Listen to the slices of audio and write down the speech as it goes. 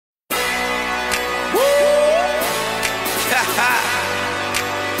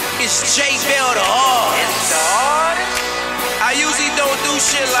It's JBellTheArtist. I usually don't do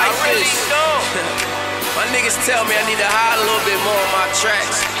shit like this. My niggas tell me I need to hide a little bit more on my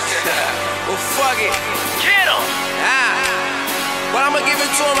tracks. Well, fuck it. Get 'em. But I'ma give it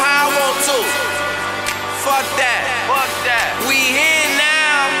to them how I want to. Fuck that. Fuck that. We here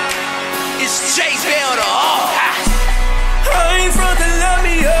now. It's JBellTheArtist. I ain't front to love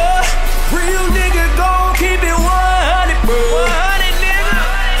me up. Real nigga gon' keep it 100, bro. 100, nigga.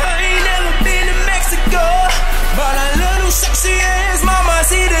 I ain't never been to Mexico, but I love them sexy ass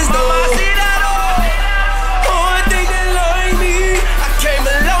mamacitas, though. Oh, I think they like me. I came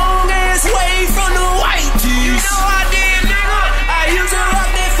a long ass way from the white tees. You know I did, nigga. I used to rock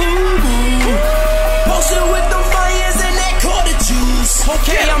that food. Posted with the fires and that quarter juice.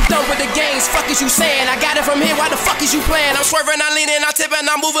 Okay, I'm done with the games. Fuck is you saying? I got it from here. Why the fuck is you playing? I'm swerving, I'm leaning, I'm tipping,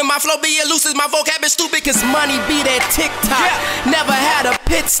 I'm moving. My flow be elusive, my vocab is stupid. Cause money be that TikTok. Never had a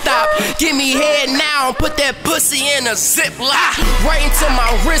pit stop. Give me head now and put that pussy in a ziplock. Right into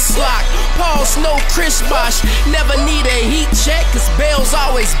my wrist lock. Pause, no Chris Bosh. Never need a heat check, cause Bell's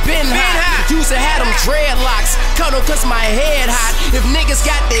always been hot. Used to have them dreadlocks. Cut 'em cause my head hot. If niggas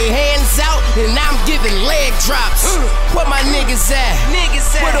got their hands out, then I'm giving leg drops. Where my niggas at?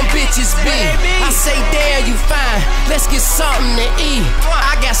 Where them bitches be? I say, damn, you fine. Let's get something to eat.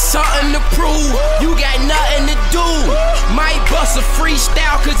 I got something to prove. You got nothing to do. Might bust a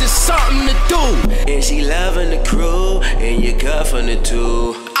freestyle cause it's something to do. And she loving the crew, and you cuffing the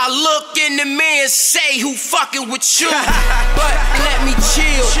two. I look in the mirror and say, who fucking with you? But let me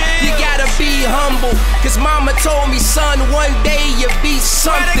chill. You gotta be humble. Cause mama told me, son, one day you'll be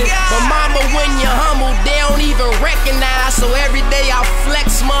something. But mama, when you're humble, they don't even recognize. So every day I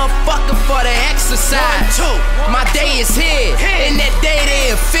flex, motherfucker, for the exercise. My day is here, and that day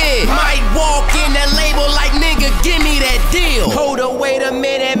they fear. Might walk in that label like, nigga, give me that deal. Hold up, wait a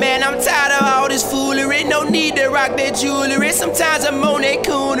minute, man, I'm tired of all this foolery. No need to rock that jewelry. Sometimes I'm on that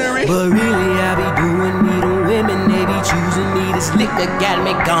coonery. But really, I be doing me. The women, they be choosing me. This liquor got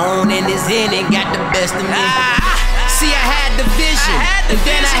me gone, and this in it got the best of me. See, I had the vision, and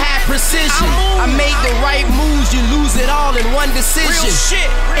then I had precision. I made the right moves, you lose it all in one decision.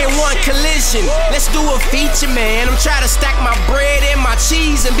 In one collision. Let's do a feature, man. I'm trying to stack my bread and my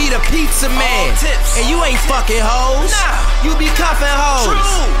cheese and be the pizza man. And you ain't fucking hoes. You be cuffing hoes.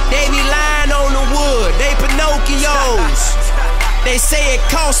 They be lying on the wood. They Pinocchios. They say it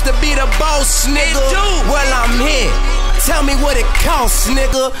costs to be the boss, nigga. Well, I'm here. Tell me what it costs,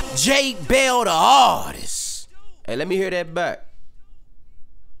 nigga. JBellTheArtist. Hey, let me hear that back.